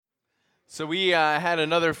So we had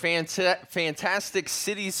another fantastic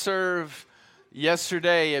City Serve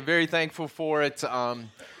yesterday. I'm very thankful for it. I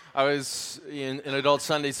was in adult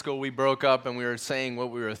Sunday school. We broke up and we were saying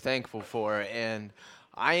what we were thankful for. And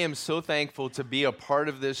I am so thankful to be a part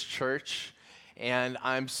of this church. And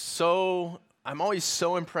I'm always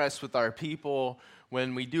so impressed with our people.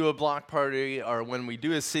 When we do a block party or when we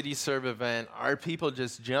do a City Serve event, our people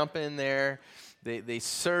just jump in there. They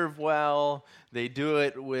serve well. They do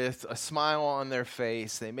it with a smile on their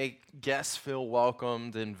face. They make guests feel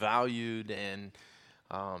welcomed and valued. And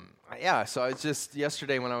so I was just,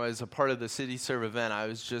 yesterday when I was a part of the City Serve event, I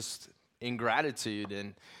was just in gratitude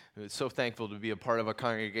and so thankful to be a part of a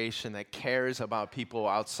congregation that cares about people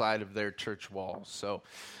outside of their church walls. So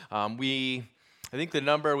I think the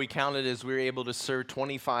number we counted is we were able to serve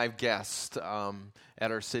 25 guests at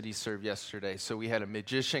our City Serve yesterday. So we had a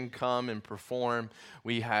magician come and perform.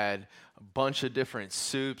 We had a bunch of different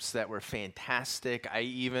soups that were fantastic. I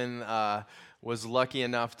even was lucky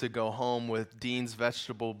enough to go home with Dean's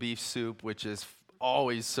vegetable beef soup, which is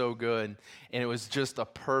always so good. And it was just a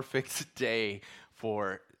perfect day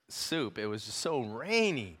for soup. It was just so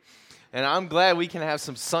rainy. And I'm glad we can have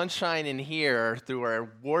some sunshine in here through our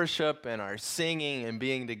worship and our singing and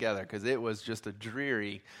being together, because it was just a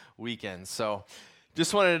dreary weekend. So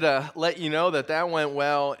just wanted to let you know that went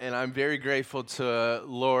well, and I'm very grateful to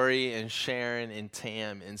Lori and Sharon and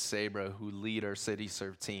Tam and Sabra, who lead our City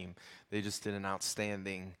Serve team. They just did an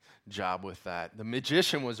outstanding job with that. The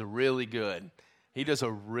magician was really good. He does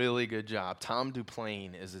a really good job. Tom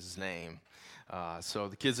Duplain is his name. So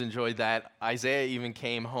the kids enjoyed that. Isaiah even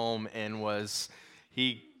came home and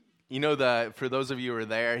for those of you who were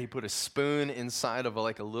there, he put a spoon inside of a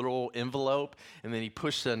little envelope, and then he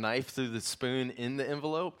pushed a knife through the spoon in the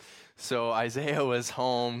envelope. So Isaiah was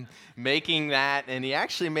home making that, and he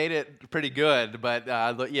actually made it pretty good. But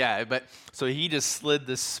so he just slid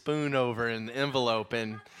the spoon over in the envelope,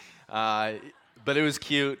 and but it was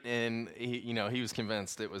cute, and he was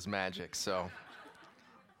convinced it was magic. So.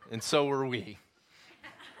 And so were we.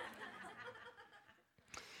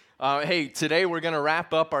 Today we're going to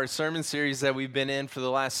wrap up our sermon series that we've been in for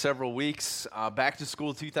the last several weeks, Back to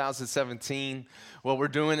School 2017. What we're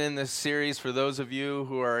doing in this series, for those of you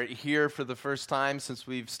who are here for the first time since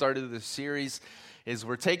we've started this series, is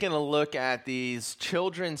we're taking a look at these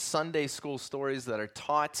children's Sunday school stories that are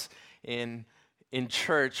taught in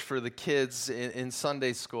church for the kids in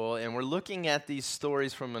Sunday school. And we're looking at these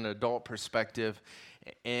stories from an adult perspective,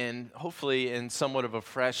 and hopefully in somewhat of a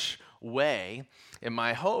fresh way. And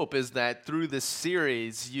my hope is that through this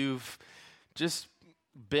series, you've just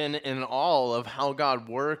been in awe of how God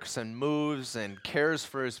works and moves and cares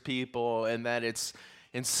for his people, and that it's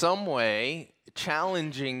in some way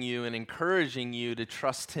challenging you and encouraging you to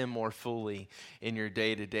trust him more fully in your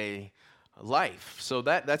day-to-day life. So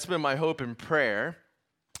that's been my hope and prayer.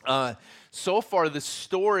 So far, the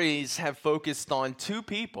stories have focused on two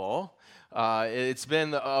people. It's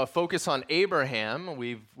been a focus on Abraham.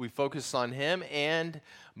 We've focused on him, and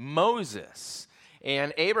Moses.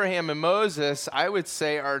 And Abraham and Moses, I would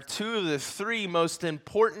say, are two of the three most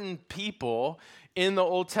important people in the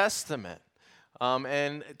Old Testament.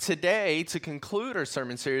 And today, to conclude our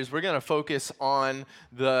sermon series, we're going to focus on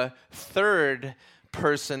the third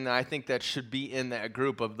person I think that should be in that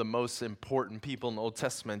group of the most important people in the Old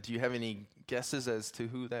Testament. Do you have any guesses as to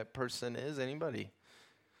who that person is? Anybody?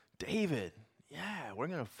 David. Yeah, we're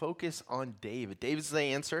going to focus on David. David's the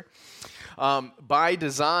answer. By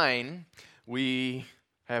design, we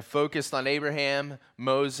have focused on Abraham,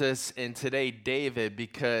 Moses, and today David,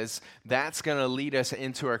 because that's going to lead us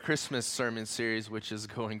into our Christmas sermon series, which is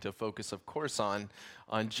going to focus, of course, on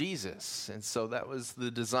Jesus. And so that was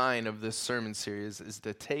the design of this sermon series, is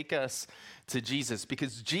to take us to Jesus,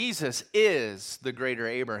 because Jesus is the greater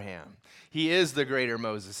Abraham. He is the greater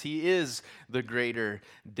Moses. He is the greater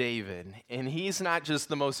David. And he's not just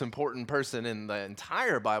the most important person in the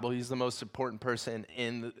entire Bible. He's the most important person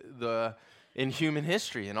in human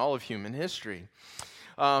history, in all of human history.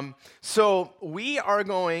 So we're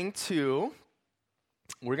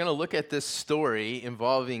going to look at this story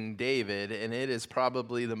involving David, and it is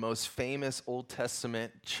probably the most famous Old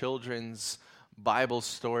Testament children's Bible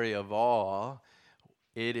story of all.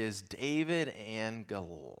 It is David and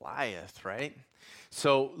Goliath, right?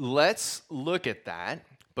 So let's look at that.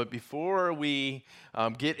 But before we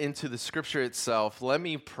get into the scripture itself, let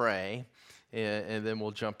me pray, and then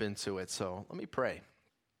we'll jump into it. So let me pray.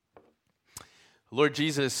 Lord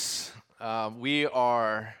Jesus, we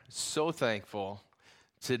are so thankful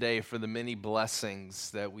today for the many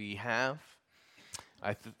blessings that we have.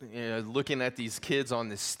 Looking at these kids on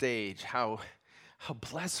this stage, how how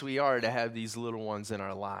blessed we are to have these little ones in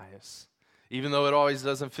our lives. Even though it always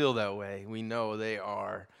doesn't feel that way, we know they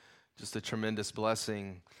are just a tremendous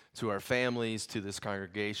blessing to our families, to this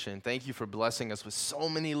congregation. Thank you for blessing us with so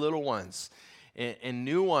many little ones and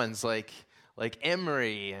new ones like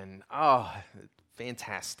Emery, and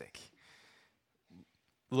fantastic.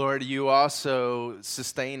 Lord, you also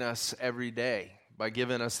sustain us every day by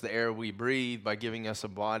giving us the air we breathe, by giving us a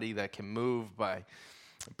body that can move, by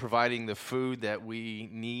providing the food that we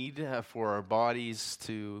need for our bodies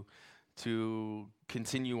to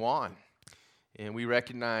continue on. And we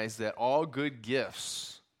recognize that all good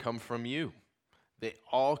gifts come from you. They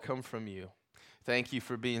all come from you. Thank you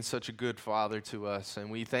for being such a good father to us.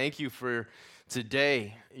 And we thank you for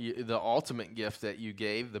today, the ultimate gift that you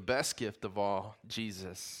gave, the best gift of all,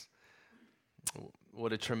 Jesus.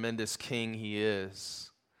 What a tremendous king he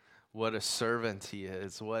is. What a servant he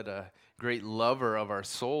is. What a great lover of our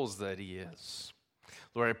souls that he is.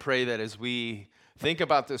 Lord, I pray that as we think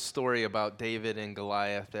about this story about David and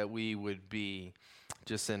Goliath, that we would be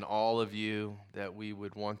just in awe of you, that we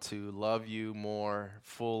would want to love you more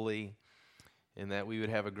fully, and that we would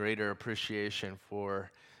have a greater appreciation for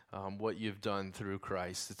what you've done through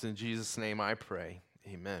Christ. It's in Jesus' name I pray.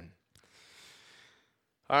 Amen.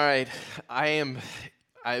 All right, I'm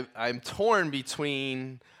torn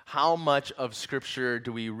between how much of Scripture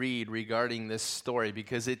do we read regarding this story,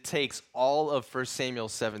 because it takes all of 1 Samuel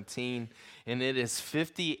 17, and it is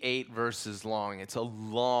 58 verses long. It's a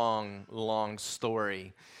long, long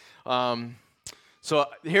story. So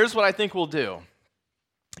here's what I think we'll do.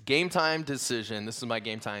 Game time decision. This is my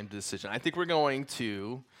game time decision. I think we're going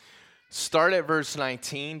to start at verse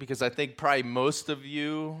 19, because I think probably most of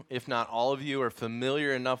you, if not all of you, are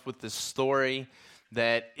familiar enough with this story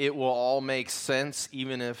that it will all make sense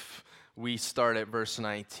even if we start at verse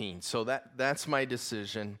 19. So that's my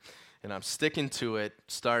decision, and I'm sticking to it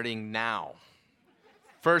starting now.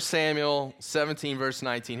 1 Samuel 17, verse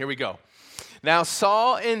 19. Here we go. Now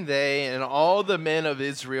Saul and they and all the men of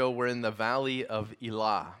Israel were in the valley of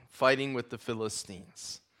Elah, fighting with the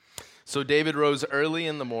Philistines. So David rose early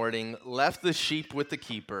in the morning, left the sheep with the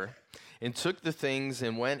keeper, and took the things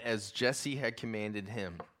and went as Jesse had commanded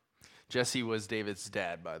him. Jesse was David's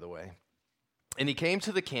dad, by the way. And he came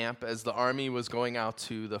to the camp as the army was going out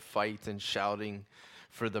to the fight and shouting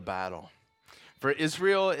for the battle. For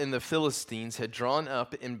Israel and the Philistines had drawn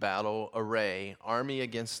up in battle array, army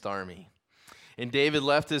against army. And David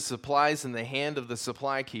left his supplies in the hand of the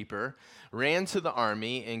supply keeper, ran to the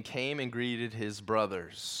army, and came and greeted his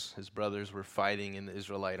brothers. His brothers were fighting in the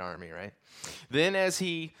Israelite army, right? Then as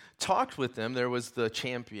he talked with them, there was the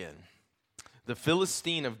champion, the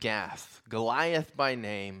Philistine of Gath, Goliath by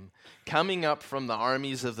name, coming up from the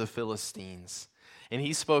armies of the Philistines. And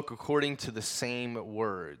he spoke according to the same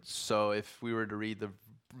words. So if we were to read the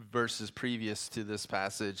verses previous to this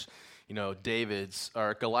passage,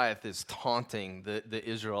 Goliath is taunting the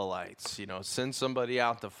Israelites, send somebody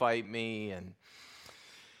out to fight me. And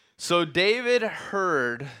so David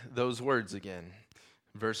heard those words again.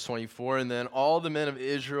 Verse 24, and then all the men of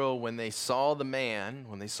Israel, when they saw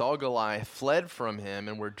Goliath, fled from him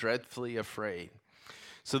and were dreadfully afraid.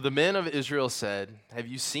 So the men of Israel said, have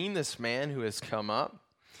you seen this man who has come up?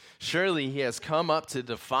 Surely he has come up to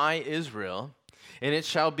defy Israel, and it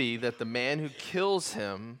shall be that the man who kills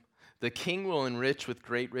him, the king will enrich with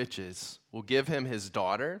great riches, will give him his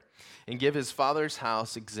daughter, and give his father's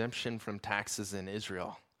house exemption from taxes in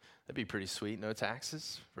Israel. That'd be pretty sweet, no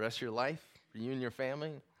taxes for the rest of your life, for you and your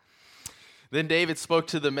family. Then David spoke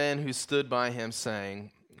to the men who stood by him,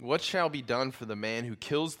 saying, what shall be done for the man who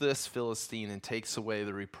kills this Philistine and takes away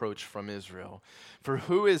the reproach from Israel? For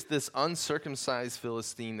who is this uncircumcised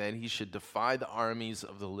Philistine that he should defy the armies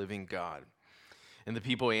of the living God? And the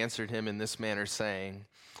people answered him in this manner, saying,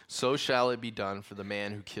 so shall it be done for the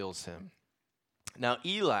man who kills him. Now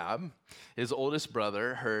Eliab, his oldest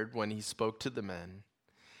brother, heard when he spoke to the men.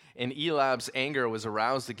 And Eliab's anger was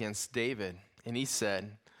aroused against David. And he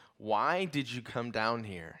said, why did you come down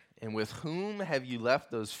here? And with whom have you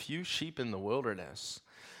left those few sheep in the wilderness?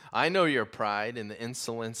 I know your pride and the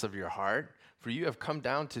insolence of your heart, for you have come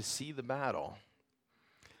down to see the battle.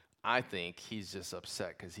 I think he's just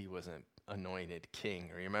upset because he wasn't anointed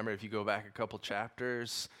king. Remember, if you go back a couple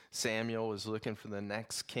chapters, Samuel was looking for the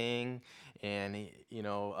next king, and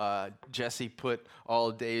Jesse put all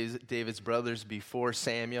of David's brothers before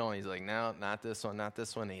Samuel, and he's like, no, not this one, not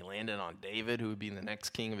this one. And he landed on David, who would be the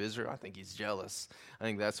next king of Israel. I think he's jealous. I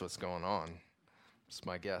think that's what's going on. It's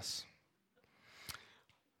my guess.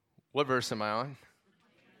 What verse am I on?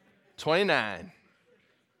 29.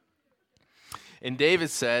 And David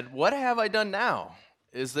said, what have I done now?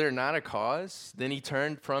 Is there not a cause? Then he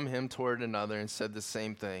turned from him toward another and said the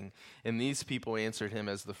same thing. And these people answered him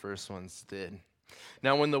as the first ones did.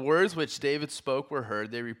 Now when the words which David spoke were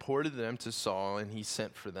heard, they reported them to Saul, and he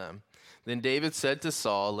sent for them. Then David said to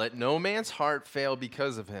Saul, "Let no man's heart fail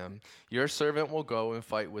because of him. Your servant will go and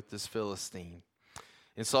fight with this Philistine."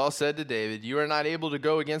 And Saul said to David, "You are not able to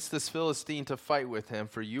go against this Philistine to fight with him,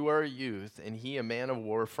 for you are a youth, and he a man of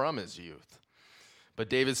war from his youth." But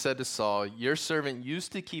David said to Saul, "Your servant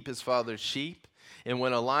used to keep his father's sheep, and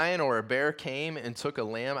when a lion or a bear came and took a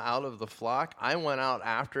lamb out of the flock, I went out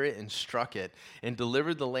after it and struck it, and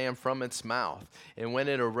delivered the lamb from its mouth. And when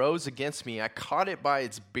it arose against me, I caught it by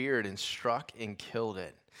its beard and struck and killed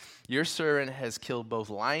it. Your servant has killed both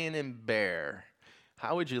lion and bear."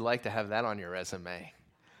 How would you like to have that on your resume?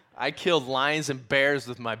 I killed lions and bears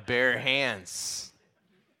with my bare hands.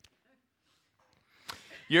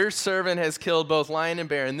 Your servant has killed both lion and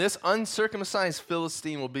bear, and this uncircumcised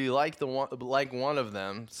Philistine will be like one of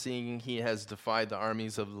them, seeing he has defied the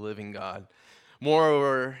armies of the living God.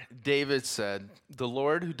 Moreover, David said, "The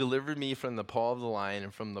Lord who delivered me from the paw of the lion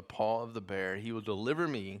and from the paw of the bear, he will deliver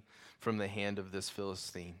me from the hand of this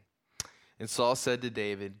Philistine." And Saul said to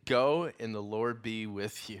David, "Go, and the Lord be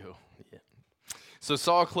with you." Yeah. So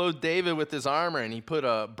Saul clothed David with his armor, and he put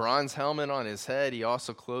a bronze helmet on his head. He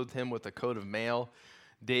also clothed him with a coat of mail.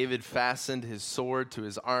 David fastened his sword to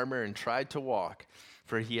his armor and tried to walk,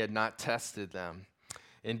 for he had not tested them.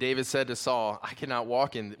 And David said to Saul, "I cannot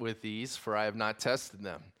walk with these, for I have not tested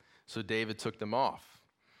them." So David took them off.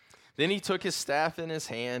 Then he took his staff in his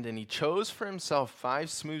hand, and he chose for himself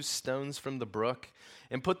 5 smooth stones from the brook,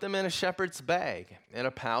 and put them in a shepherd's bag, in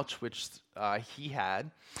a pouch which he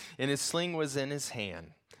had, and his sling was in his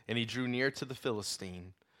hand. And he drew near to the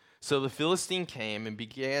Philistine. So the Philistine came and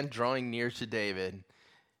began drawing near to David,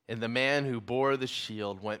 and the man who bore the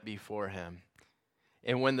shield went before him.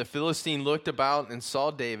 And when the Philistine looked about and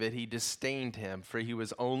saw David, he disdained him, for he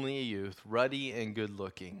was only a youth, ruddy and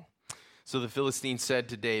good-looking. So the Philistine said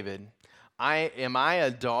to David, Am I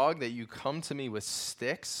a dog that you come to me with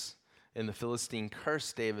sticks?" And the Philistine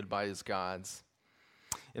cursed David by his gods.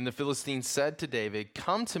 And the Philistine said to David,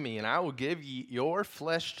 "Come to me, and I will give your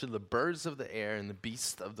flesh to the birds of the air and the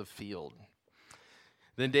beasts of the field."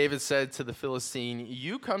 Then David said to the Philistine,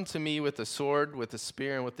 "You come to me with a sword, with a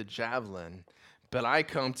spear, and with a javelin, but I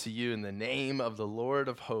come to you in the name of the Lord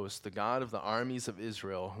of hosts, the God of the armies of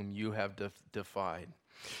Israel, whom you have defied.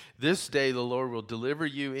 This day the Lord will deliver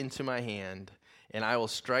you into my hand, and I will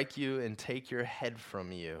strike you and take your head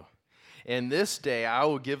from you. And this day I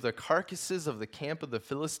will give the carcasses of the camp of the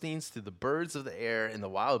Philistines to the birds of the air and the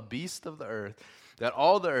wild beasts of the earth, that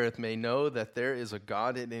all the earth may know that there is a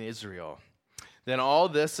God in Israel. Then all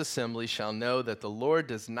this assembly shall know that the Lord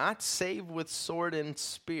does not save with sword and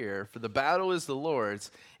spear, for the battle is the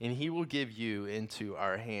Lord's, and he will give you into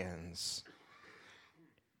our hands."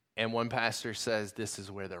 And one pastor says this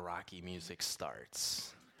is where the Rocky music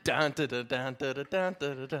starts. Dun, dun, dun, dun, dun, dun, dun,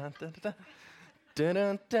 dun, dun, dun, dun. Dun,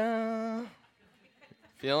 dun, dun.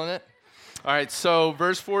 Feeling it? All right, so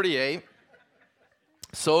verse 48.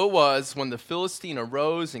 So it was when the Philistine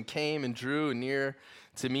arose and came and drew near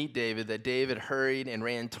to meet David, that David hurried and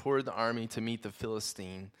ran toward the army to meet the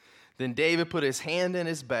Philistine. Then David put his hand in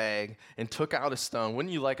his bag and took out a stone.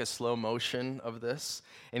 Wouldn't you like a slow motion of this?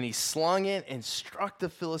 And he slung it and struck the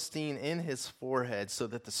Philistine in his forehead, so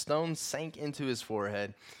that the stone sank into his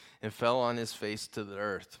forehead and fell on his face to the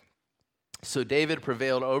earth. So David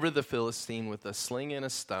prevailed over the Philistine with a sling and a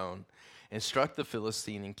stone, and struck the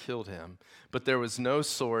Philistine and killed him. But there was no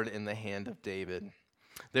sword in the hand of David.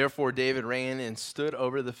 Therefore David ran and stood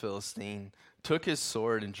over the Philistine, took his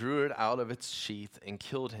sword and drew it out of its sheath and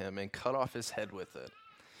killed him and cut off his head with it.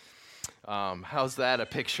 How's that a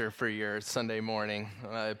picture for your Sunday morning?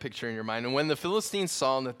 A picture in your mind. And when the Philistines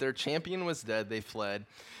saw that their champion was dead, they fled.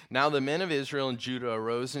 Now the men of Israel and Judah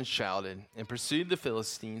arose and shouted and pursued the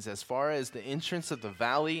Philistines as far as the entrance of the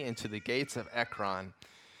valley and to the gates of Ekron.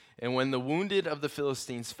 And when the wounded of the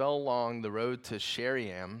Philistines fell along the road to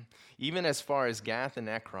Shaaraim, even as far as Gath and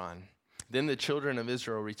Ekron, then the children of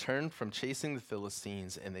Israel returned from chasing the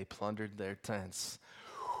Philistines, and they plundered their tents.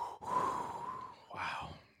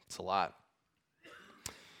 Wow, it's a lot.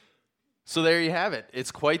 So there you have it.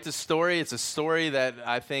 It's quite the story. It's a story that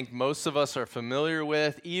I think most of us are familiar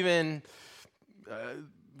with, even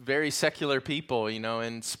very secular people. You know,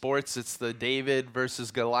 in sports, it's the David versus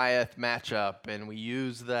Goliath matchup, and we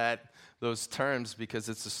use those terms because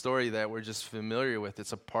it's a story that we're just familiar with.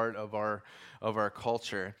 It's a part of our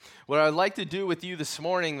culture. What I'd like to do with you this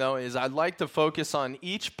morning, though, is I'd like to focus on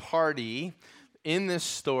each party in this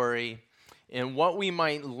story and what we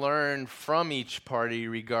might learn from each party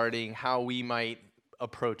regarding how we might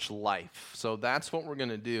approach life. So that's what we're going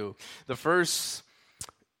to do. The first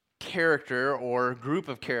character or group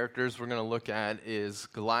of characters we're going to look at is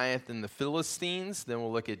Goliath and the Philistines. Then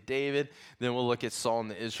we'll look at David. Then we'll look at Saul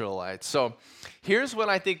and the Israelites. So here's what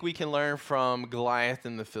I think we can learn from Goliath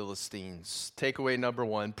and the Philistines. Takeaway number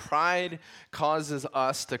one: pride causes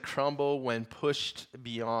us to crumble when pushed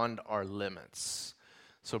beyond our limits.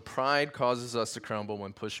 So pride causes us to crumble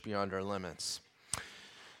when pushed beyond our limits.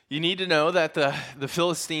 You need to know that the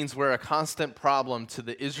Philistines were a constant problem to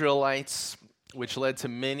the Israelites, which led to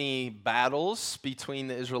many battles between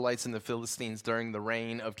the Israelites and the Philistines during the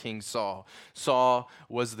reign of King Saul. Saul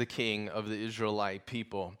was the king of the Israelite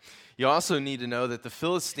people. You also need to know that the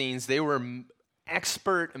Philistines, they were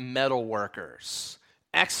expert metal workers.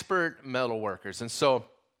 And so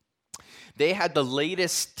they had the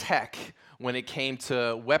latest tech when it came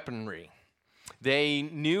to weaponry. They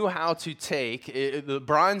knew how to take, the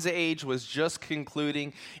Bronze Age was just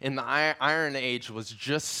concluding and the Iron Age was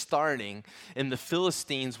just starting, and the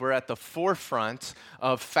Philistines were at the forefront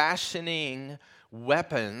of fashioning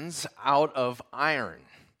weapons out of iron.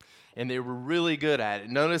 And they were really good at it.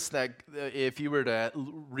 Notice that if you were to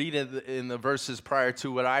read in the verses prior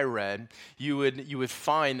to what I read, you would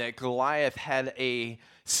find that Goliath had a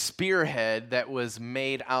spearhead that was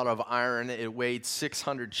made out of iron. It weighed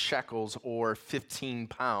 600 shekels or 15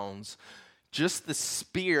 pounds. Just the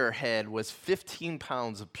spearhead was 15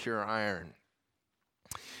 pounds of pure iron.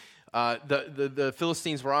 The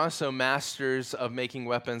Philistines were also masters of making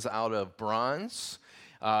weapons out of bronze.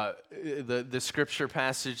 The scripture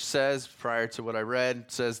passage says, prior to what I read,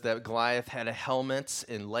 says that Goliath had a helmet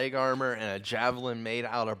and leg armor and a javelin made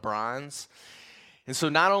out of bronze. And so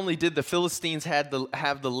not only did the Philistines have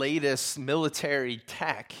the latest military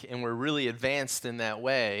tech and were really advanced in that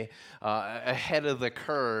way, ahead of the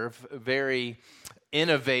curve, very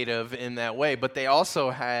innovative in that way, but they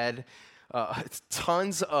also had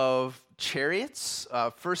tons of chariots.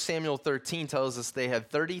 1 Samuel 13 tells us they had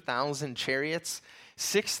 30,000 chariots,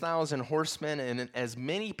 6,000 horsemen, and as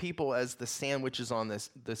many people as the sand which is on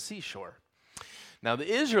the seashore. Now the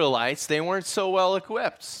Israelites, they weren't so well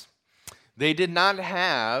equipped. They did not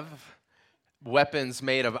have weapons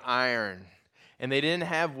made of iron, and they didn't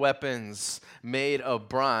have weapons made of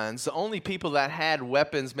bronze. The only people that had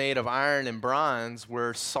weapons made of iron and bronze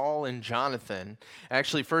were Saul and Jonathan.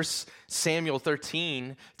 Actually, 1 Samuel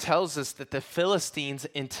 13 tells us that the Philistines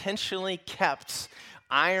intentionally kept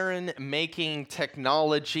iron-making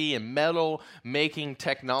technology and metal-making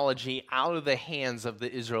technology out of the hands of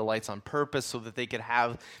the Israelites on purpose so that they could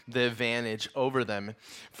have the advantage over them.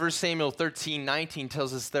 1 Samuel 13:19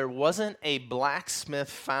 tells us there wasn't a blacksmith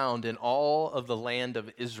found in all of the land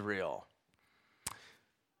of Israel.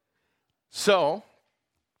 So,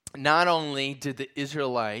 not only did the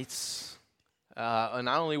Israelites, not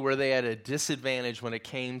only were they at a disadvantage when it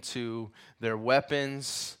came to their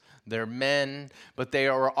weapons, their men, but they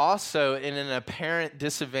were also in an apparent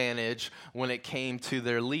disadvantage when it came to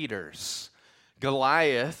their leaders.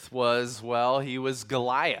 Goliath was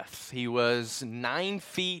Goliath. He was 9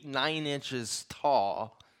 feet 9 inches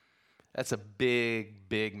tall. That's a big,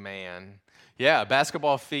 big man. Yeah, a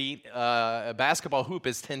basketball hoop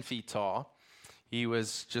is 10 feet tall. He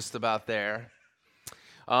was just about there.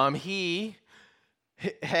 He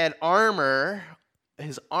had armor.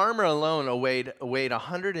 His armor alone weighed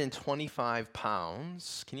 125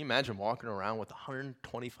 pounds. Can you imagine walking around with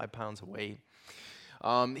 125 pounds of weight?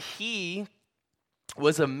 He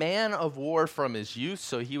was a man of war from his youth,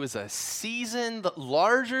 so he was a seasoned,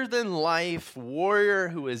 larger-than-life warrior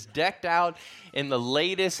who was decked out in the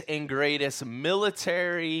latest and greatest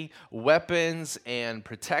military weapons and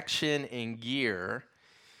protection and gear.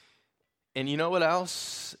 And you know what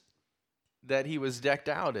else that he was decked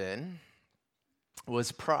out in?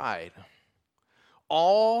 Was pride.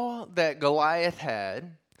 All that Goliath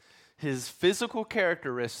had, his physical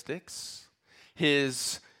characteristics,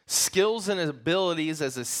 his skills and abilities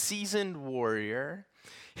as a seasoned warrior,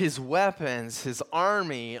 his weapons, his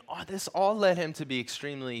army, this all led him to be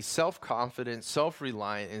extremely self-confident,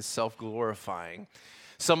 self-reliant, and self-glorifying.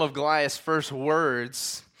 Some of Goliath's first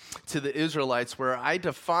words to the Israelites were, "I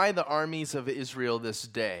defy the armies of Israel this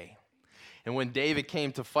day." And when David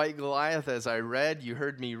came to fight Goliath, as I read, you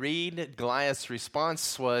heard me read, Goliath's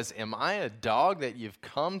response was, "Am I a dog that you've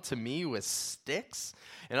come to me with sticks?"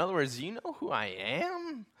 In other words, you know who I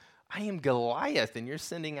am? I am Goliath, and you're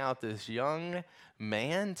sending out this young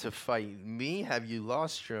man to fight me. Have you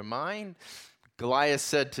lost your mind? Goliath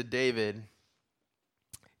said to David,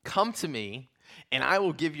 "Come to me, and I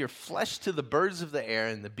will give your flesh to the birds of the air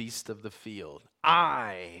and the beasts of the field.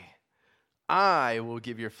 I will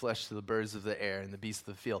give your flesh to the birds of the air and the beasts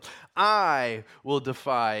of the field. I will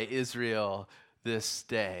defy Israel this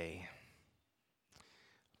day.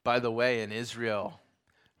 By the way, in Israel,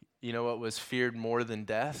 you know what was feared more than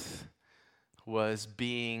death? Was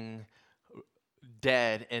being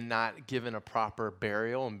dead and not given a proper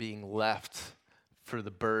burial and being left for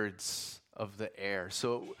the birds of the air.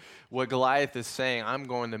 So what Goliath is saying, I'm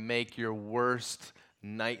going to make your worst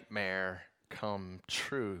nightmare come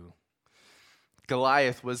true.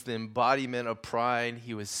 Goliath was the embodiment of pride.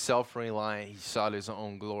 He was self-reliant. He sought his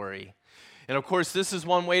own glory. And of course, this is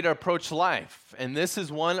one way to approach life. And this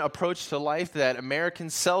is one approach to life that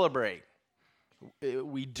Americans celebrate.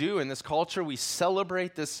 We do in this culture. We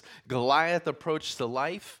celebrate this Goliath approach to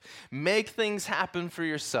life. Make things happen for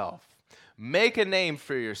yourself. Make a name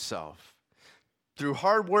for yourself. Through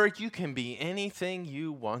hard work, you can be anything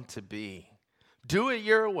you want to be. Do it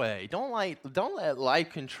your way. Don't let life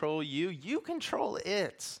control you. You control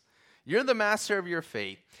it. You're the master of your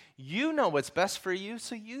fate. You know what's best for you,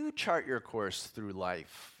 so you chart your course through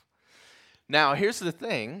life. Now, here's the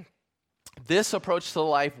thing. This approach to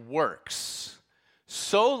life works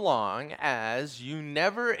so long as you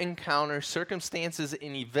never encounter circumstances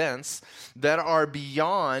and events that are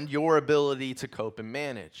beyond your ability to cope and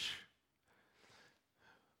manage.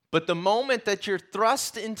 But the moment that you're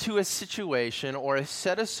thrust into a situation or a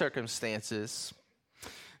set of circumstances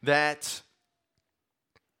that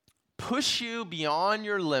push you beyond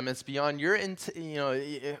your limits, beyond your,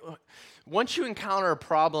 once you encounter a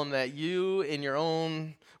problem that you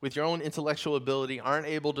with your own intellectual ability aren't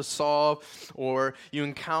able to solve, or you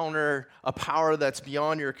encounter a power that's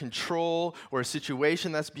beyond your control, or a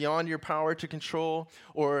situation that's beyond your power to control,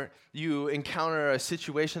 or you encounter a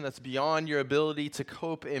situation that's beyond your ability to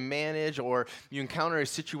cope and manage, or you encounter a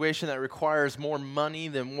situation that requires more money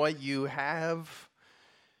than what you have,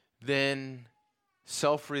 then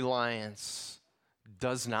self-reliance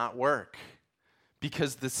does not work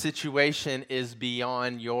because the situation is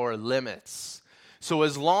beyond your limits. So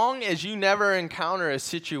as long as you never encounter a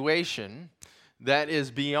situation that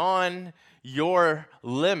is beyond your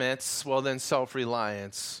limits, well, then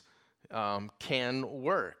self-reliance can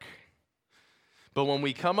work. But when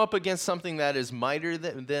we come up against something that is mightier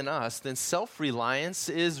than us, then self-reliance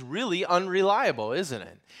is really unreliable, isn't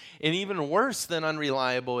it? And even worse than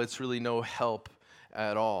unreliable, it's really no help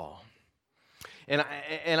at all. And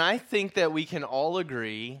I think that we can all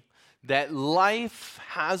agree that life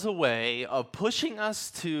has a way of pushing us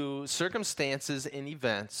to circumstances and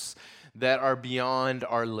events that are beyond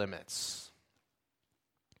our limits.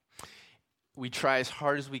 We try as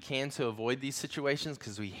hard as we can to avoid these situations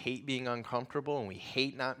because we hate being uncomfortable and we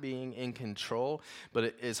hate not being in control.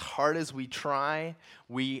 But as hard as we try,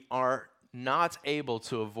 we are not able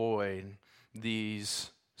to avoid these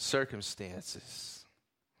circumstances.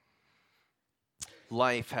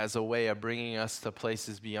 Life has a way of bringing us to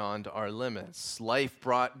places beyond our limits. Life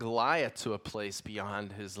brought Goliath to a place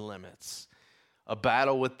beyond his limits. A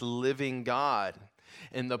battle with the living God.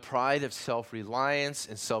 And the pride of self-reliance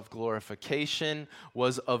and self-glorification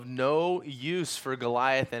was of no use for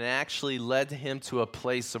Goliath and actually led him to a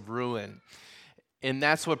place of ruin. And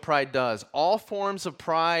that's what pride does. All forms of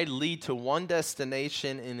pride lead to one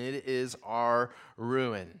destination, and it is our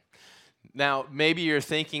ruin. Now, maybe you're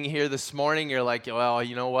thinking here this morning, you're like, well,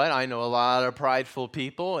 you know what? I know a lot of prideful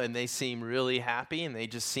people, and they seem really happy, and they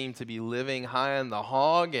just seem to be living high on the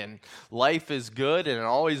hog, and life is good, and it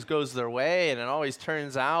always goes their way, and it always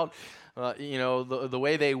turns out, the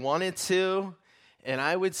way they want it to. And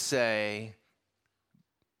I would say,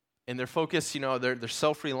 and they're focused, they're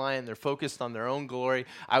self-reliant, they're focused on their own glory.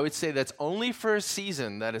 I would say that's only for a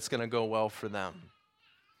season that it's going to go well for them.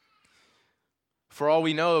 For all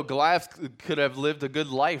we know, Goliath could have lived a good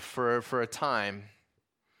life for a time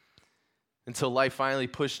until life finally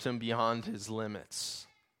pushed him beyond his limits.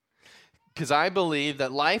 Because I believe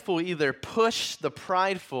that life will either push the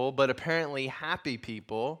prideful but apparently happy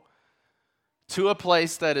people to a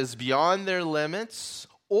place that is beyond their limits,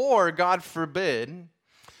 or, God forbid,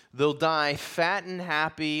 they'll die fat and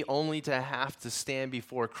happy only to have to stand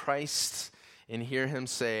before Christ and hear him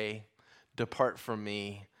say, "Depart from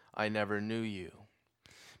me, I never knew you."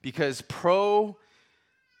 Because pro-self,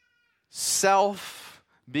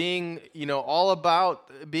 being, all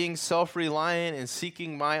about being self-reliant and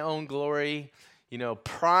seeking my own glory,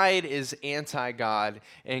 pride is anti-God,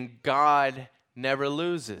 and God never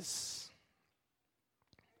loses.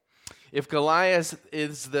 If Goliath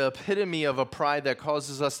is the epitome of a pride that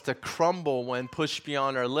causes us to crumble when pushed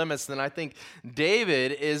beyond our limits, then I think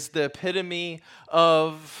David is the epitome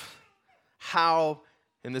of how,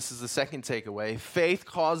 and this is the second takeaway, faith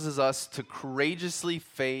causes us to courageously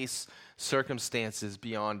face circumstances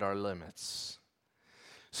beyond our limits.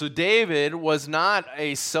 So David was not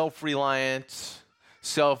a self-reliant,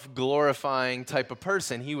 self-glorifying type of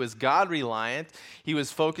person. He was God-reliant. He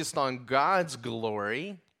was focused on God's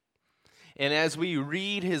glory. And as we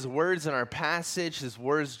read his words in our passage, his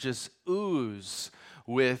words just ooze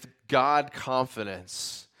with God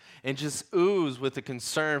confidence and just ooze with a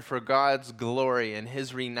concern for God's glory and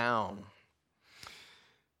his renown.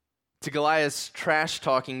 To Goliath's trash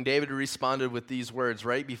talking, David responded with these words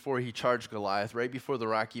right before he charged Goliath, right before the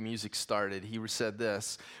Rocky music started. He said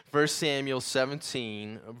this, 1 Samuel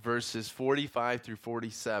 17, verses 45 through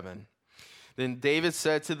 47. Then David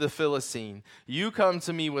said to the Philistine, "You come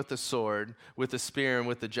to me with the sword, with the spear, and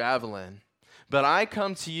with the javelin. But I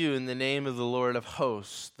come to you in the name of the Lord of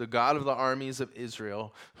hosts, the God of the armies of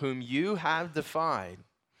Israel, whom you have defied.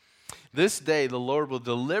 This day the Lord will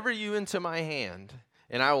deliver you into my hand,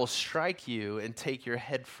 and I will strike you and take your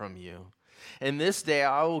head from you. And this day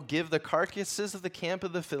I will give the carcasses of the camp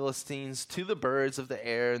of the Philistines to the birds of the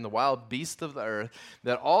air and the wild beasts of the earth,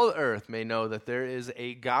 that all the earth may know that there is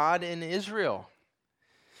a God in Israel.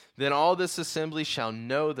 Then all this assembly shall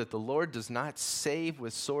know that the Lord does not save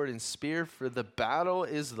with sword and spear, for the battle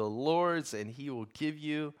is the Lord's, and he will give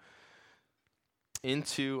you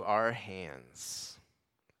into our hands."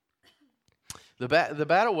 The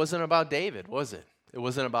battle wasn't about David, was it? It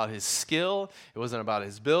wasn't about his skill. It wasn't about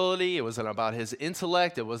his ability. It wasn't about his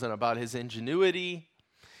intellect. It wasn't about his ingenuity.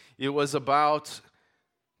 It was about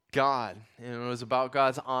God, and it was about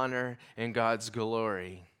God's honor and God's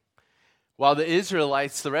glory. While the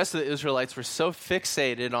rest of the Israelites were so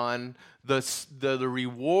fixated on the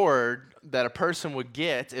reward that a person would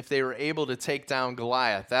get if they were able to take down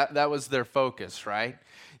Goliath. That was their focus, right?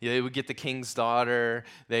 They would get the king's daughter.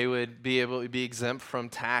 They would be able to be exempt from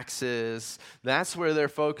taxes. That's where their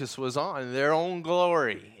focus was on, their own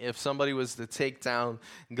glory, if somebody was to take down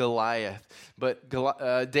Goliath. But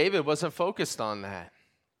David wasn't focused on that.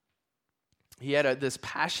 He had this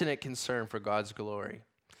passionate concern for God's glory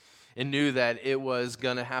and knew that it was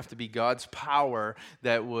going to have to be God's power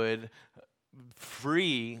that would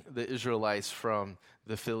free the Israelites from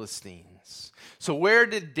the Philistines. So where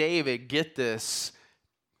did David get this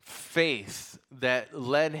faith that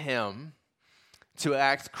led him to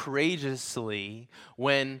act courageously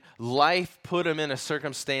when life put him in a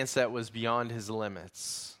circumstance that was beyond his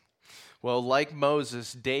limits? Well, like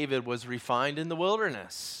Moses, David was refined in the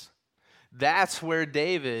wilderness. That's where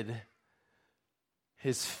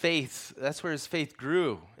his faith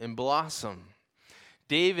grew and blossomed.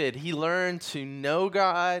 David, he learned to know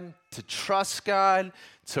God, to trust God,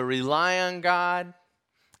 to rely on God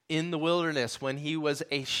in the wilderness when he was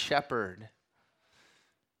a shepherd.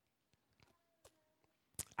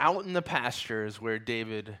 Out in the pastures where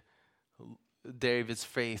David's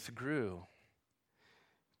faith grew.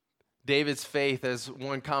 David's faith, as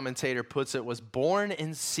one commentator puts it, was born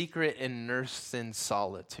in secret and nursed in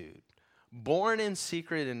solitude. Born in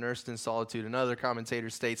secret and nursed in solitude. Another commentator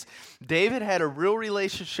states, David had a real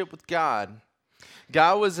relationship with God.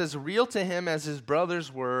 God was as real to him as his brothers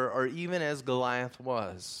were, or even as Goliath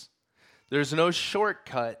was. There's no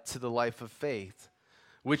shortcut to the life of faith,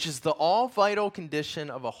 which is the all-vital condition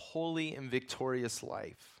of a holy and victorious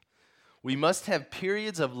life. We must have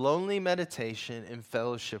periods of lonely meditation and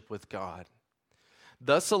fellowship with God.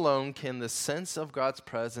 Thus alone can the sense of God's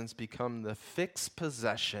presence become the fixed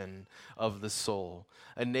possession of the soul,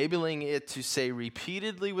 enabling it to say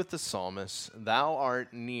repeatedly with the psalmist, "Thou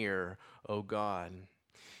art near, O God."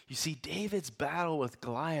 You see, David's battle with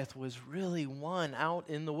Goliath was really won out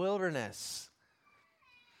in the wilderness.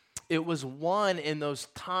 It was won in those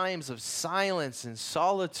times of silence and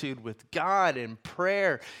solitude with God and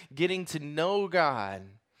prayer, getting to know God,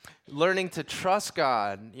 learning to trust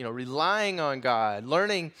God, relying on God,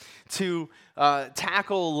 learning to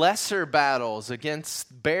tackle lesser battles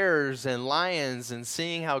against bears and lions and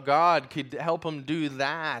seeing how God could help him do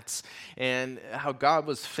that and how God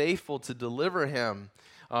was faithful to deliver him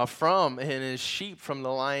from and his sheep from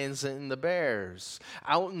the lions and the bears.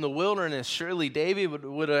 Out in the wilderness, surely David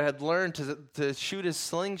would have learned to shoot his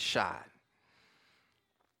slingshot.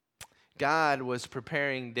 God was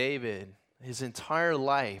preparing David his entire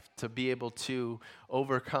life to be able to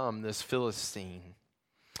overcome this Philistine.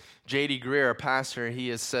 J.D. Greear, a pastor, he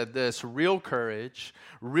has said this: real courage,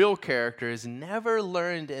 real character is never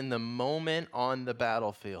learned in the moment on the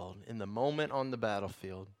battlefield. In the moment on the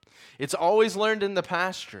battlefield. It's always learned in the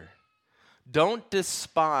pasture. Don't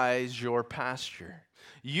despise your pasture.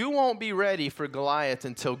 You won't be ready for Goliath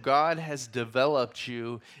until God has developed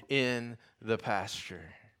you in the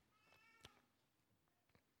pasture.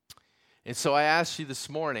 And so I asked you this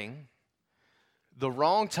morning, the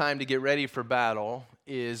wrong time to get ready for battle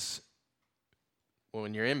is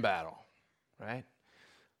when you're in battle, right?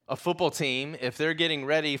 A football team, if they're getting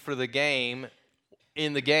ready for the game,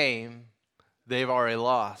 in the game, they've already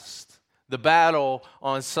lost. The battle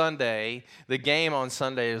on Sunday, the game on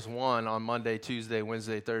Sunday is won on Monday, Tuesday,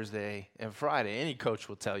 Wednesday, Thursday, and Friday. Any coach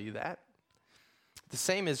will tell you that. The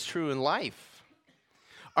same is true in life.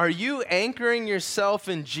 Are you anchoring yourself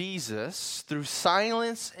in Jesus through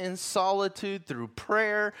silence and solitude, through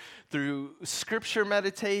prayer, through scripture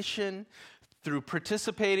meditation, through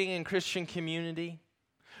participating in Christian community?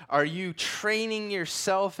 Are you training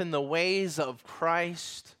yourself in the ways of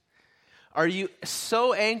Christ? Are you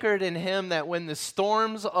so anchored in Him that when the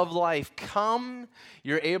storms of life come,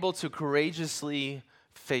 you're able to courageously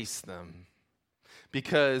face them?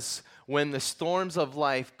 Because when the storms of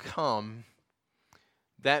life come,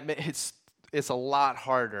 it's a lot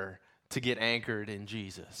harder to get anchored in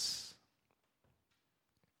Jesus.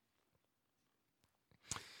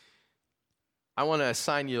 I want to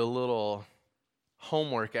assign you a little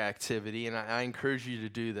homework activity, and I encourage you to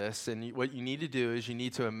do this. And what you need to do is you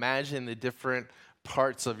need to imagine the different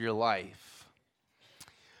parts of your life.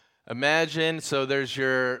 Imagine, so there's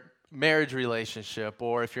your marriage relationship,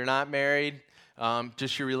 or if you're not married,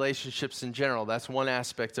 just your relationships in general. That's one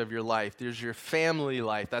aspect of your life. There's your family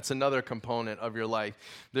life. That's another component of your life.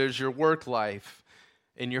 There's your work life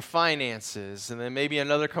and your finances. And then maybe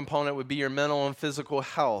another component would be your mental and physical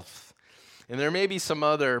health. And there may be some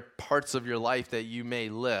other parts of your life that you may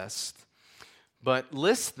list. But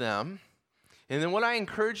list them. And then what I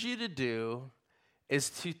encourage you to do is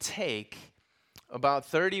to take about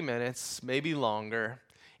 30 minutes, maybe longer,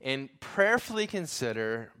 and prayerfully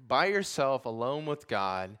consider by yourself, alone with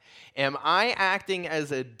God, am I acting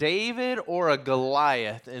as a David or a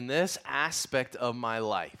Goliath in this aspect of my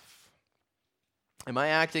life? Am I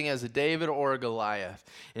acting as a David or a Goliath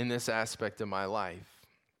in this aspect of my life?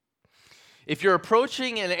 If you're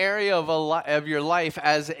approaching an area of your life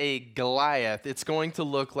as a Goliath, it's going to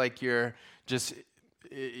look like you'll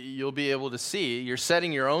be able to see, you're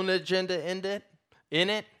setting your own agenda in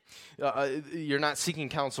it. You're not seeking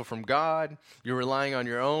counsel from God. You're relying on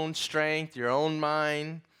your own strength, your own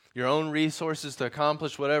mind, your own resources to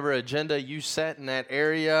accomplish whatever agenda you set in that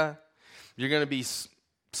area. You're going to be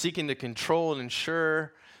seeking to control and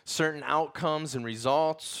ensure certain outcomes and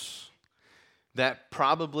results that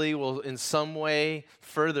probably will in some way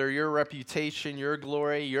further your reputation, your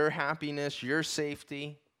glory, your happiness, your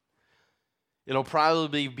safety. It'll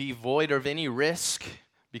probably be void of any risk,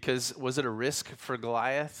 because was it a risk for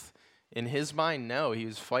Goliath? In his mind, no. He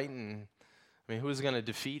was fighting. I mean, who was going to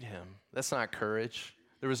defeat him? That's not courage.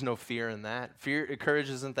 There was no fear in that. Courage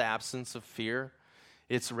isn't the absence of fear.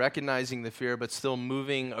 It's recognizing the fear, but still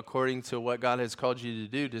moving according to what God has called you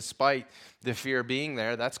to do, despite the fear being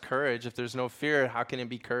there. That's courage. If there's no fear, how can it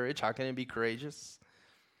be courage? How can it be courageous?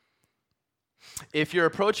 If you're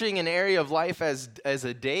approaching an area of life as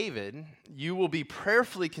a David, you will be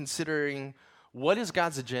prayerfully considering, what is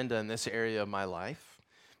God's agenda in this area of my life?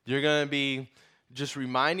 You're going to be just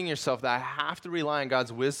reminding yourself that I have to rely on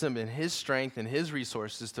God's wisdom and His strength and His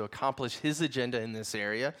resources to accomplish His agenda in this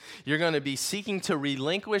area. You're going to be seeking to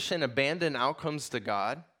relinquish and abandon outcomes to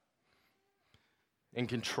God and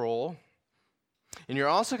control. And you're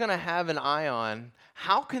also going to have an eye on,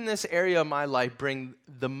 how can this area of my life bring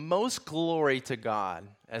the most glory to God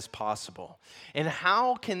as possible? And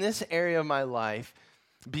how can this area of my life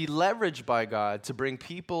be leveraged by God to bring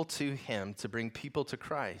people to Him, to bring people to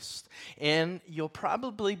Christ? And you'll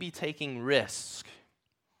probably be taking risks.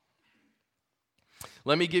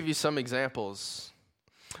 Let me give you some examples.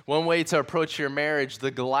 One way to approach your marriage,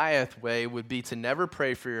 the Goliath way, would be to never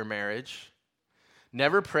pray for your marriage,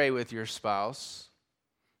 never pray with your spouse,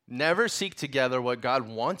 never seek together what God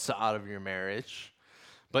wants out of your marriage,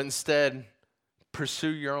 but instead pursue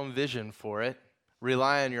your own vision for it.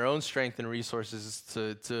 Rely on your own strength and resources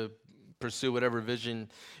to pursue whatever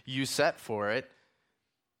vision you set for it.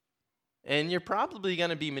 And you're probably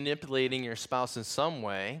going to be manipulating your spouse in some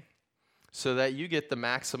way so that you get you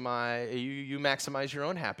maximize your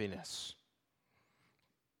own happiness.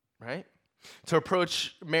 Right? To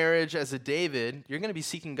approach marriage as a David, you're going to be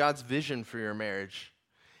seeking God's vision for your marriage.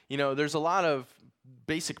 You know, there's a lot of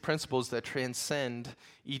basic principles that transcend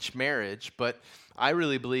each marriage, but I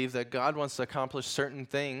really believe that God wants to accomplish certain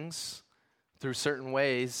things through certain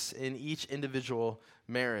ways in each individual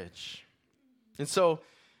marriage. And so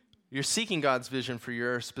you're seeking God's vision for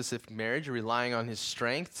your specific marriage. You're relying on his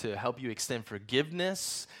strength to help you extend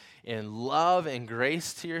forgiveness and love and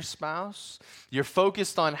grace to your spouse. You're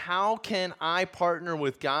focused on how can I partner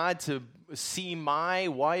with God to see my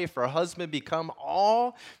wife or husband become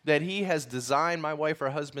all that he has designed my wife or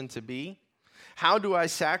husband to be? How do I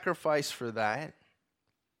sacrifice for that?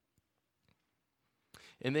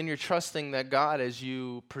 And then you're trusting that God, as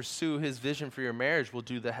you pursue his vision for your marriage, will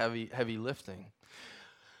do the heavy lifting.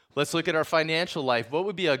 Let's look at our financial life. What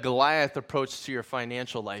would be a Goliath approach to your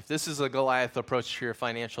financial life? This is a Goliath approach to your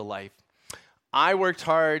financial life. I worked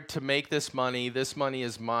hard to make this money. This money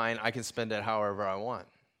is mine. I can spend it however I want.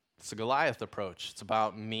 It's a Goliath approach. It's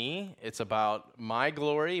about me. It's about my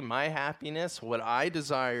glory, my happiness, what I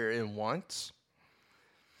desire and want.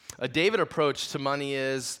 A David approach to money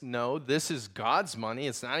is, no, this is God's money.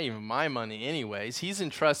 It's not even my money anyways. He's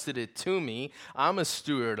entrusted it to me. I'm a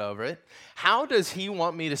steward of it. How does he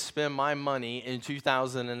want me to spend my money in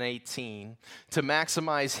 2018 to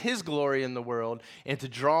maximize his glory in the world and to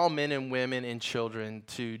draw men and women and children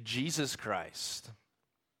to Jesus Christ?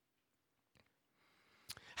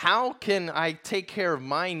 How can I take care of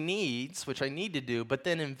my needs, which I need to do, but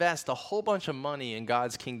then invest a whole bunch of money in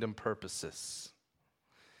God's kingdom purposes?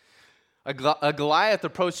 A Goliath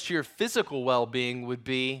approach to your physical well-being would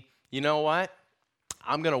be, you know what?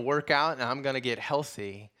 I'm going to work out and I'm going to get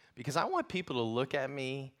healthy because I want people to look at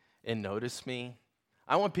me and notice me.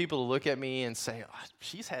 I want people to look at me and say, oh,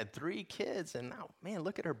 she's had 3 kids and now, man,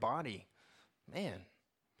 look at her body. Man.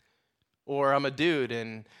 Or I'm a dude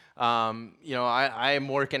and, I am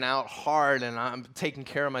working out hard and I'm taking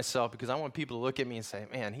care of myself because I want people to look at me and say,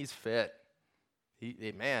 man, he's fit. He's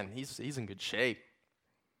in good shape.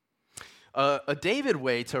 A David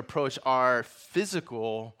way to approach our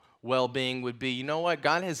physical well-being would be, you know what?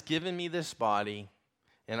 God has given me this body,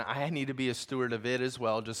 and I need to be a steward of it as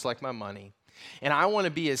well, just like my money. And I want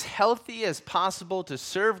to be as healthy as possible to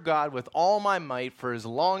serve God with all my might for as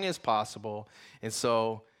long as possible. And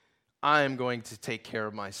so I am going to take care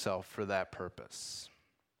of myself for that purpose.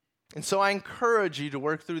 And so I encourage you to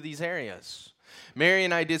work through these areas. Mary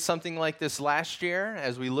and I did something like this last year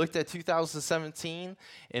as we looked at 2017,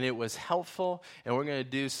 and it was helpful, and we're going to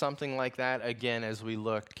do something like that again as we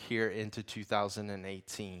look here into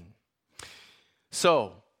 2018.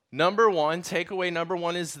 So, takeaway number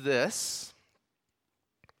one is this.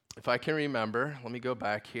 If I can remember, let me go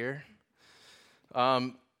back here.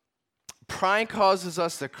 Pride causes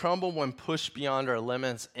us to crumble when pushed beyond our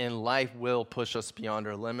limits, and life will push us beyond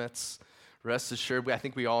our limits. Rest assured, I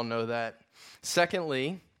think we all know that.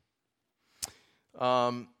 Secondly, where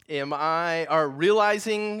am I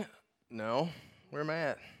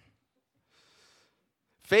at?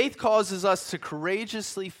 Faith causes us to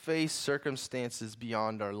courageously face circumstances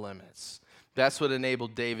beyond our limits. That's what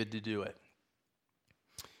enabled David to do it.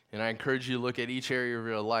 And I encourage you to look at each area of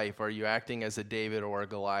your life. Are you acting as a David or a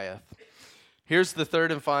Goliath? Here's the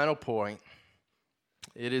third and final point.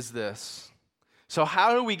 It is this. So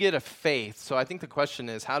how do we get a faith? So I think the question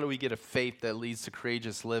is, how do we get a faith that leads to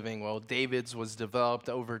courageous living? Well, David's was developed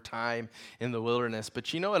over time in the wilderness.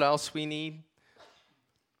 But you know what else we need?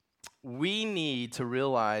 We need to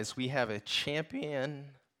realize we have a champion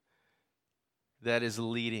that is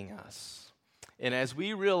leading us. And as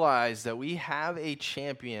we realize that we have a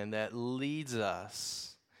champion that leads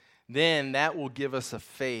us, then that will give us a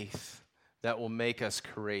faith that will make us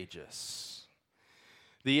courageous.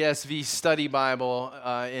 The ESV Study Bible,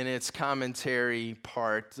 in its commentary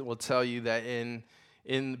part, will tell you that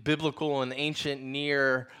in biblical and ancient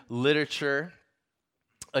Near literature,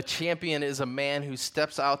 a champion is a man who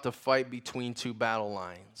steps out to fight between 2 battle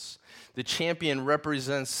lines. The champion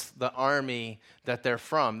represents the army that they're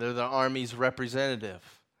from. They're the army's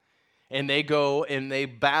representative. And they go and they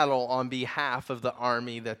battle on behalf of the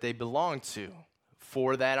army that they belong to,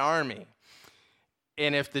 for that army.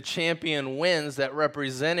 And if the champion wins that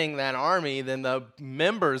representing that army, then the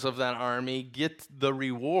members of that army get the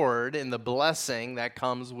reward and the blessing that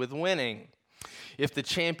comes with winning. If the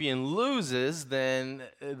champion loses, then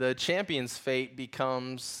the champion's fate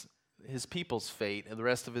becomes his people's fate and the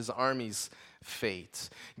rest of his army's fate.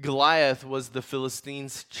 Goliath was the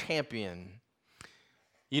Philistines' champion.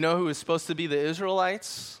 You know who was supposed to be the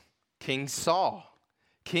Israelites? King Saul.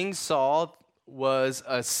 King Saul was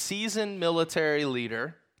a seasoned military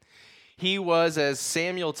leader. He was, as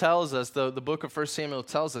Samuel tells us, the book of 1 Samuel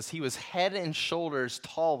tells us, he was head and shoulders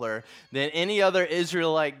taller than any other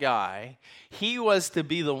Israelite guy. He was to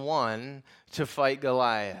be the one to fight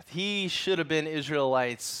Goliath. He should have been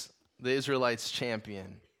the Israelites'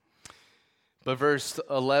 champion. But verse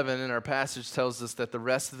 11 in our passage tells us that the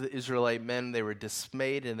rest of the Israelite men, they were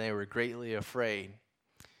dismayed and they were greatly afraid.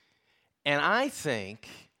 And I think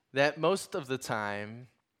that most of the time,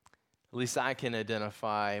 at least I can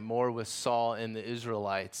identify more with Saul and the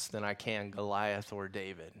Israelites than I can Goliath or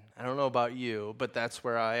David. I don't know about you, but that's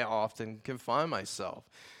where I often can find myself.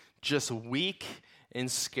 Just weak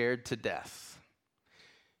and scared to death.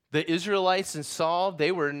 The Israelites and Saul,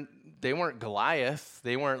 they weren't Goliath.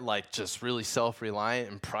 They weren't like just really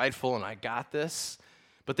self-reliant and prideful and I got this.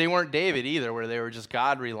 But they weren't David either, where they were just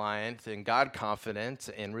God-reliant and God-confident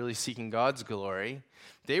and really seeking God's glory.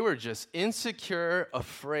 They were just insecure,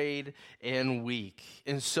 afraid, and weak.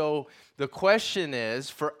 And so the question is,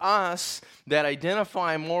 for us that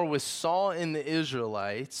identify more with Saul and the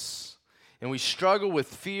Israelites, and we struggle with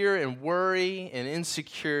fear and worry and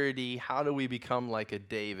insecurity, how do we become like a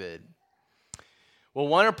David? Well,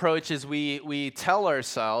 one approach is we tell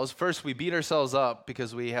ourselves, first we beat ourselves up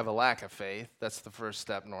because we have a lack of faith. That's the first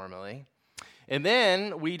step normally. And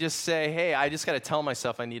then we just say, hey, I just got to tell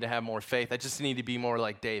myself I need to have more faith. I just need to be more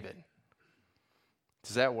like David.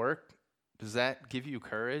 Does that work? Does that give you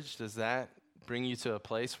courage? Does that bring you to a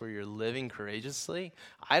place where you're living courageously?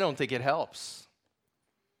 I don't think it helps.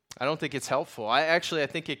 I don't think it's helpful. I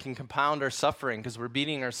think it can compound our suffering because we're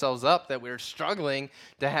beating ourselves up that we're struggling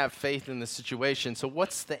to have faith in the situation. So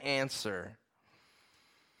what's the answer?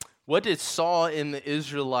 What did Saul and the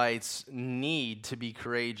Israelites need to be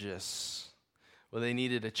courageous? Well, they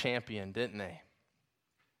needed a champion, didn't they?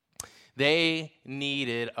 They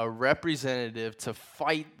needed a representative to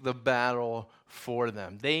fight the battle for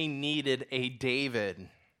them. They needed a David.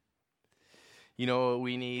 You know what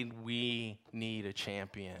we need? We need a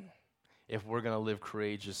champion if we're going to live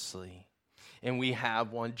courageously. And we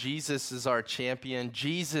have one. Jesus is our champion.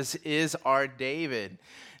 Jesus is our David.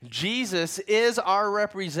 Jesus is our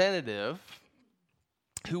representative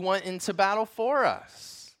who went into battle for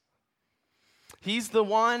us. He's the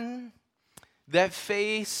one that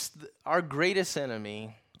faced our greatest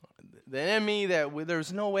enemy, the enemy that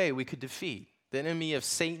there's no way we could defeat, the enemy of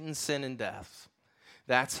Satan, sin, and death.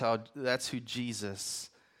 That's who Jesus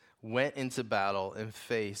went into battle and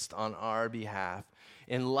faced on our behalf.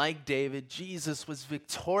 And like David, Jesus was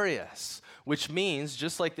victorious, which means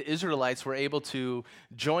just like the Israelites were able to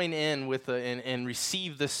join in with and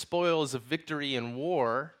receive the spoils of victory in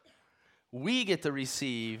war, we get to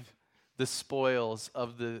receive the spoils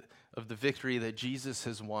of the victory that Jesus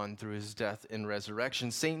has won through his death and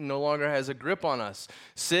resurrection. Satan no longer has a grip on us.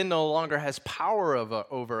 Sin no longer has power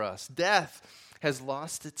over us. Death has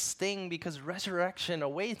lost its sting because resurrection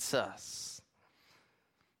awaits us.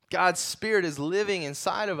 God's Spirit is living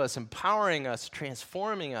inside of us, empowering us,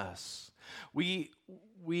 transforming us. We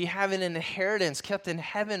have an inheritance kept in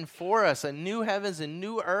heaven for us, a new heavens and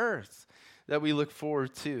new earth that we look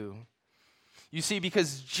forward to. You see,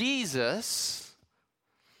 because Jesus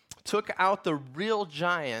took out the real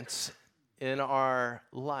giants in our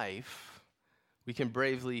life, we can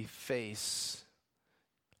bravely face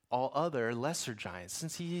all other lesser giants.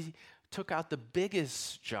 Since he took out the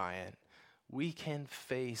biggest giant, we can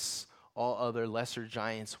face all other lesser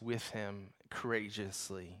giants with him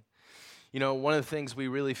courageously. You know, one of the things we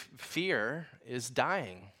really fear is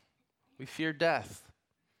dying. We fear death.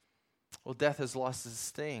 Well, death has lost its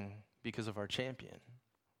sting because of our champion.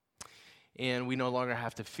 And we no longer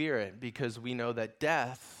have to fear it because we know that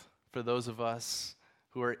death, for those of us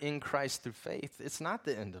who are in Christ through faith, it's not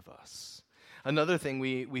the end of us. Another thing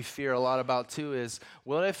we fear a lot about too is,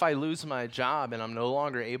 what if I lose my job and I'm no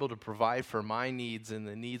longer able to provide for my needs and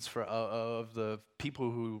the needs of the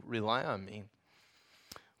people who rely on me?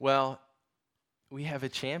 Well, we have a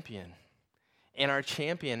champion. And our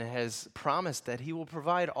champion has promised that he will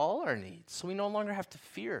provide all our needs. So we no longer have to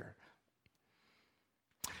fear.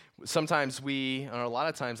 Sometimes or a lot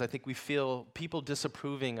of times, I think we feel people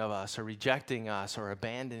disapproving of us or rejecting us or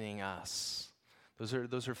abandoning us.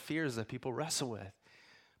 Those are fears that people wrestle with.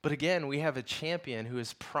 But again, we have a champion who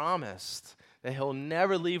has promised that he'll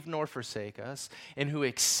never leave nor forsake us, and who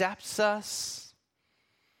accepts us,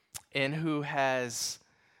 and who has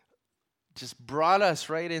just brought us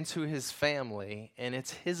right into his family, and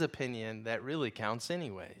it's his opinion that really counts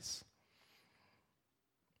anyways.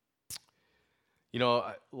 You know,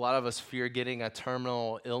 a lot of us fear getting a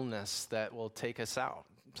terminal illness that will take us out,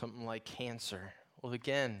 something like cancer. Well,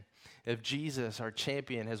 again, if Jesus, our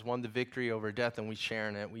champion, has won the victory over death and we share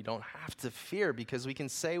in it, we don't have to fear, because we can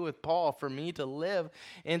say with Paul, for me to live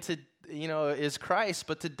and to, is Christ,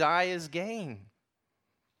 but to die is gain.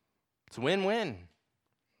 It's win-win,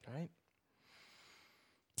 right?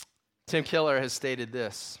 Tim Keller has stated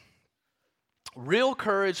this: real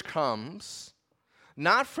courage comes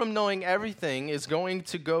not from knowing everything is going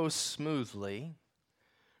to go smoothly.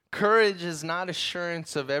 Courage is not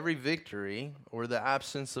assurance of every victory or the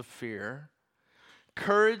absence of fear.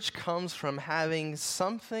 Courage comes from having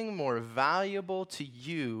something more valuable to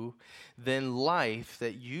you than life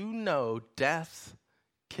that you know death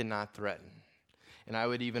cannot threaten. And I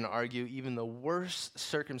would even argue even the worst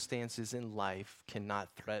circumstances in life cannot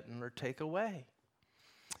threaten or take away.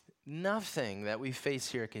 Nothing that we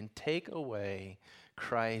face here can take away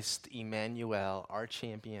Christ, Emmanuel, our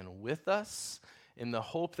champion, with us in the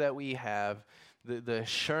hope that we have, the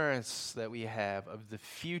assurance that we have of the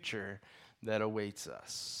future that awaits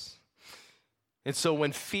us. And so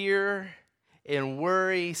when fear and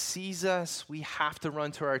worry seize us, we have to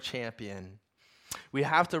run to our champion. We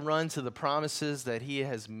have to run to the promises that he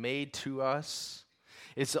has made to us.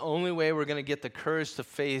 It's the only way we're going to get the courage to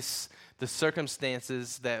face the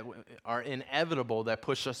circumstances that are inevitable that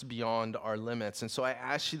push us beyond our limits. And so I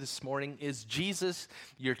ask you this morning, is Jesus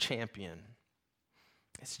your champion?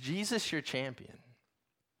 Is Jesus your champion?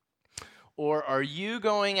 Or are you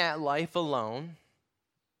going at life alone,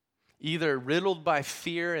 either riddled by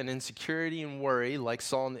fear and insecurity and worry, like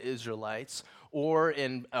Saul and the Israelites, or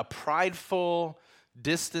in a prideful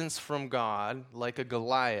distance from God, like a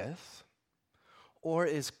Goliath? Or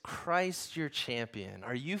is Christ your champion?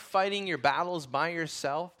 Are you fighting your battles by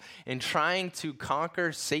yourself and trying to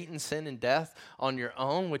conquer Satan, sin, and death on your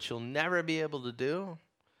own, which you'll never be able to do?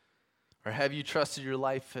 Or have you trusted your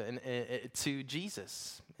life to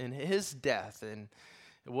Jesus and his death and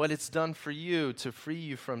what it's done for you to free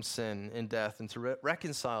you from sin and death and to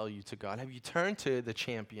reconcile you to God? Have you turned to the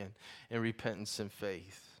champion in repentance and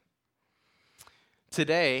faith?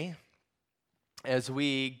 Today, as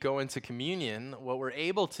we go into communion, what we're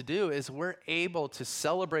able to do is we're able to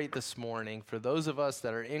celebrate this morning for those of us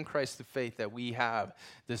that are in Christ through faith that we have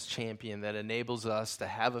this champion that enables us to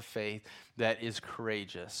have a faith that is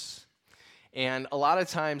courageous. And a lot of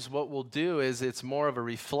times what we'll do is it's more of a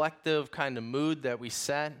reflective kind of mood that we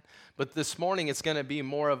set. But this morning it's going to be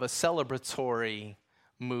more of a celebratory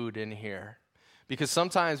mood in here. Because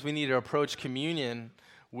sometimes we need to approach communion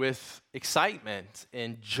with excitement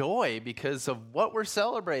and joy because of what we're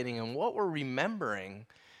celebrating and what we're remembering.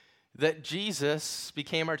 That Jesus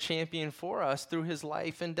became our champion for us through his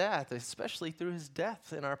life and death, especially through his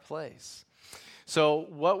death in our place. So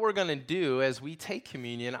what we're going to do as we take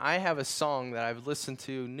communion, I have a song that I've listened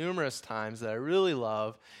to numerous times that I really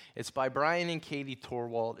love. It's by Brian and Katie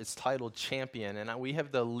Torwalt. It's titled Champion. And we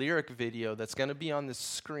have the lyric video that's going to be on the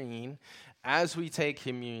screen as we take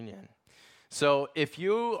communion. So if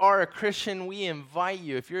you are a Christian, we invite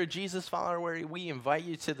you. If you're a Jesus follower, we invite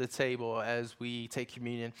you to the table as we take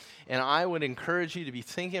communion. And I would encourage you to be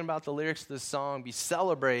thinking about the lyrics of this song, be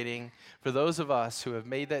celebrating for those of us who have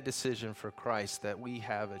made that decision for Christ that we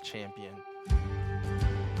have a champion.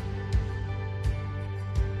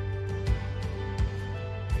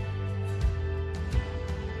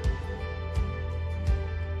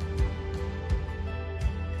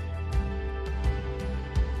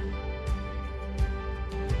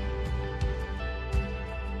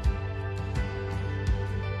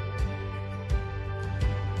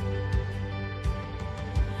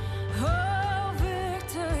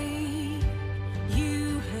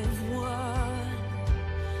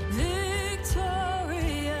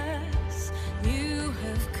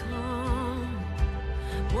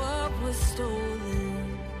 Stolen.